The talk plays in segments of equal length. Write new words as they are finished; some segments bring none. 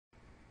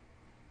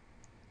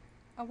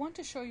I want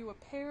to show you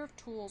a pair of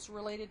tools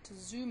related to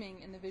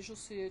zooming in the Visual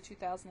Studio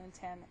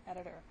 2010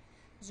 editor.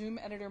 Zoom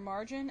Editor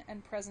Margin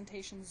and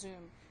Presentation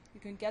Zoom.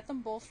 You can get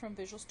them both from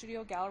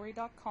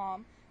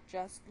visualstudiogallery.com.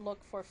 Just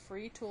look for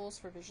free tools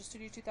for Visual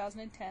Studio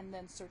 2010,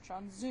 then search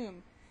on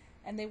Zoom.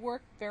 And they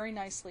work very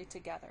nicely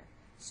together.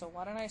 So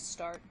why don't I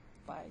start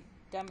by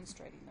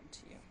demonstrating them to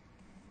you.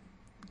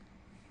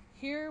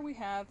 Here we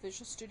have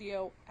Visual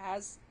Studio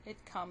as it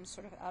comes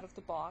sort of out of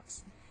the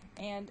box.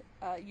 And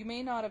you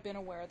may not have been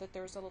aware that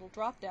there's a little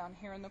drop down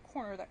here in the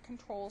corner that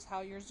controls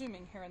how you're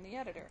zooming here in the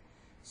editor.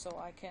 So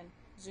I can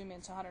zoom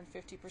into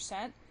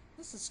 150%.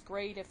 This is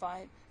great if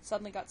I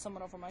suddenly got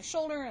someone over my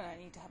shoulder and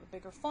I need to have a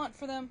bigger font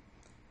for them,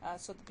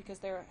 so that because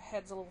their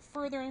head's a little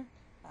further,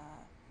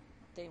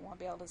 they won't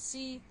be able to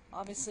see.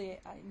 Obviously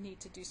I need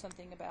to do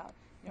something about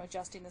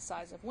adjusting the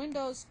size of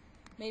windows.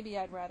 Maybe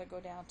I'd rather go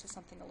down to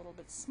something a little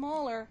bit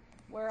smaller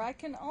where I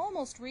can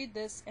almost read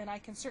this and I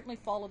can certainly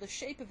follow the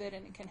shape of it,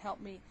 and it can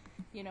help me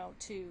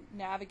to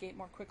navigate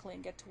more quickly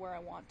and get to where I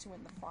want to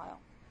in the file.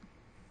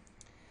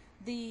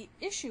 The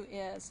issue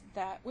is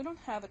that we don't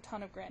have a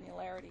ton of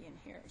granularity in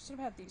here. We sort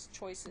of have these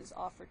choices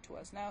offered to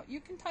us. Now you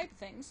can type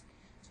things,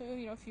 so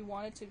if you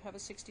wanted to have a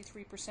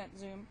 63%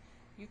 zoom,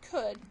 you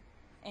could,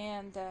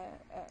 and a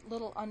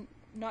little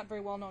not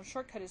very well known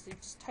shortcut is that you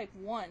just type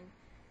 1.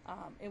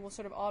 It will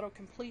sort of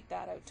auto-complete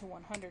that out to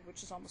 100,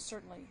 which is almost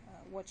certainly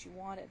what you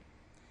wanted.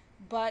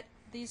 But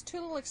these two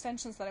little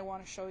extensions that I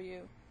want to show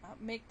you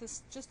make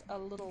this just a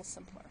little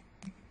simpler.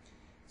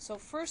 So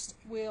first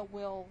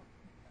we'll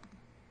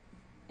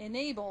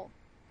enable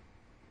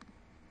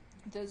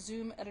the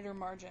Zoom Editor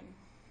Margin.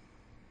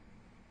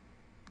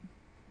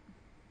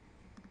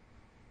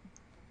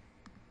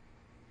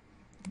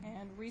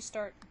 And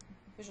restart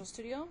Visual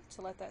Studio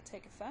to let that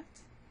take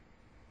effect.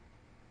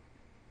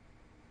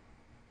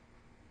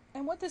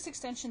 And what this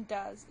extension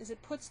does is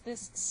it puts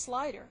this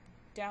slider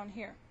down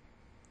here,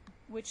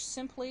 which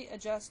simply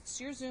adjusts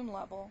your zoom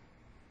level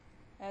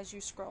as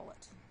you scroll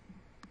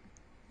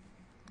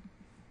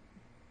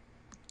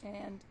it.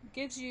 And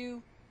gives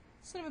you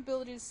sort of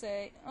ability to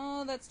say,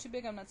 oh, that's too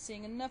big, I'm not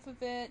seeing enough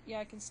of it. Yeah,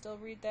 I can still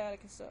read that. I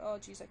can still, oh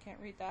geez, I can't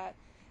read that.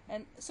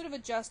 And sort of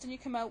adjust, and you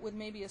come out with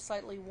maybe a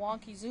slightly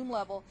wonky zoom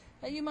level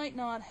that you might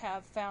not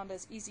have found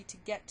as easy to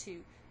get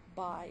to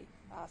by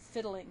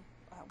fiddling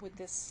with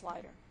this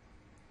slider.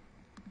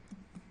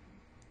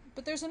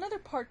 But there's another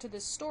part to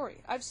this story.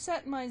 I've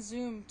set my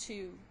zoom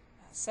to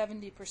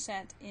 70%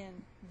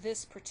 in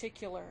this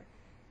particular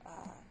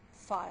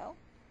file.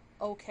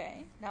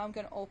 Okay, now I'm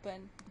going to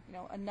open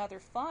another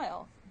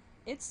file.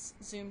 It's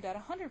zoomed at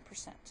 100%.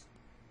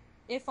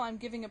 If I'm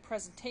giving a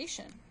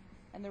presentation,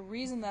 and the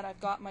reason that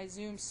I've got my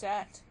zoom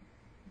set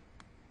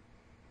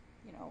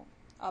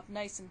up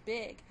nice and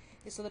big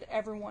is so that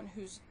everyone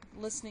who's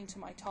listening to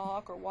my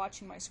talk or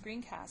watching my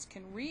screencast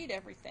can read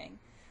everything,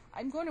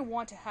 I'm going to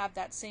want to have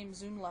that same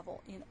zoom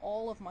level in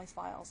all of my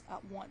files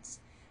at once.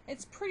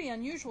 It's pretty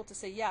unusual to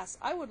say, yes,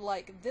 I would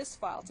like this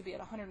file to be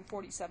at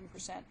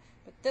 147%,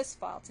 but this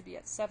file to be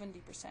at 70%.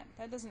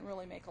 That doesn't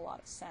really make a lot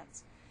of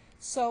sense.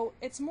 So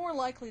it's more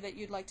likely that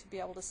you'd like to be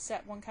able to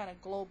set one kind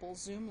of global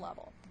zoom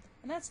level.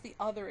 And that's the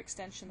other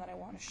extension that I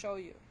want to show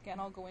you. Again,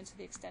 I'll go into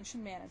the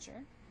extension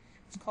manager.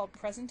 It's called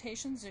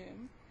Presentation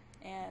Zoom,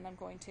 and I'm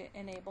going to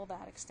enable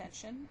that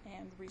extension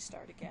and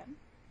restart again.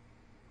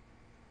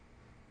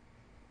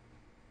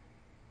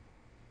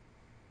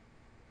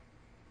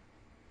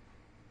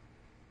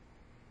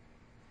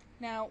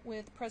 Now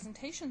with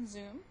Presentation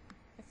Zoom,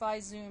 if I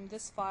zoom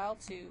this file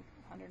to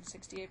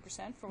 168%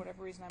 for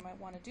whatever reason I might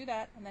want to do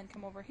that, and then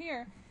come over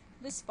here,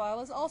 this file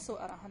is also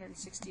at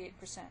 168%.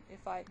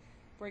 If I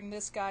bring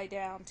this guy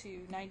down to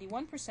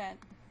 91%,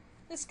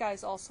 this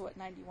guy's also at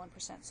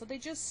 91%. So they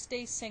just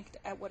stay synced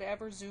at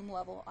whatever zoom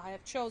level I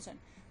have chosen,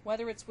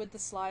 whether it's with the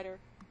slider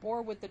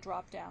or with the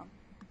drop down.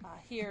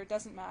 Here it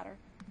doesn't matter,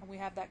 and we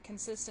have that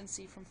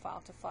consistency from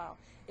file to file.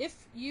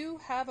 If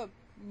you have a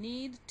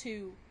need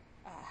to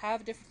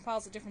have different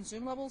files at different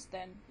zoom levels,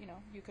 then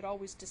you could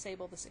always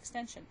disable this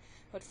extension.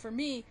 But for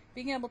me,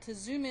 being able to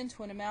zoom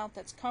into an amount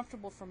that's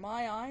comfortable for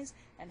my eyes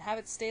and have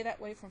it stay that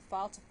way from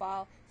file to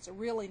file is a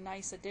really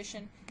nice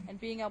addition, and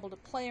being able to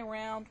play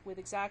around with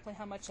exactly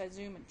how much I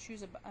zoom and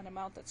choose an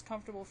amount that's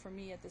comfortable for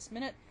me at this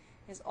minute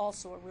is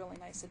also a really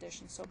nice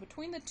addition. So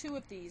between the two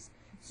of these,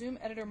 Zoom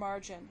Editor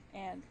Margin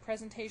and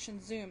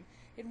Presentation Zoom,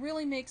 it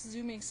really makes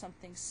zooming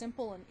something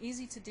simple and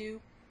easy to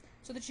do,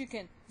 so that you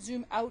can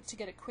zoom out to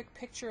get a quick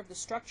picture of the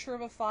structure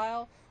of a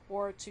file,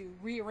 or to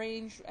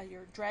rearrange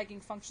your dragging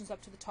functions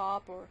up to the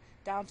top or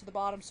down to the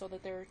bottom so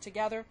that they're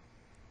together.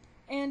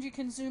 And you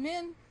can zoom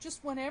in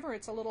just whenever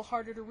it's a little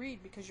harder to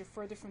read because you're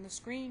further from the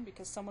screen,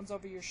 because someone's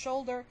over your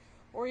shoulder,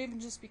 or even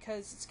just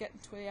because it's getting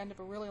to the end of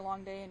a really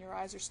long day and your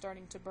eyes are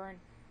starting to burn.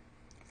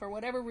 For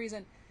whatever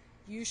reason,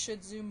 you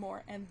should zoom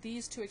more, and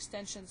these two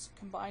extensions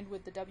combined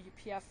with the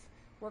WPF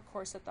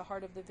workhorse at the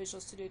heart of the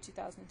Visual Studio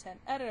 2010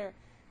 editor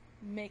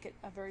make it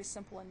a very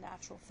simple and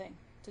natural thing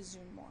to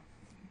zoom more.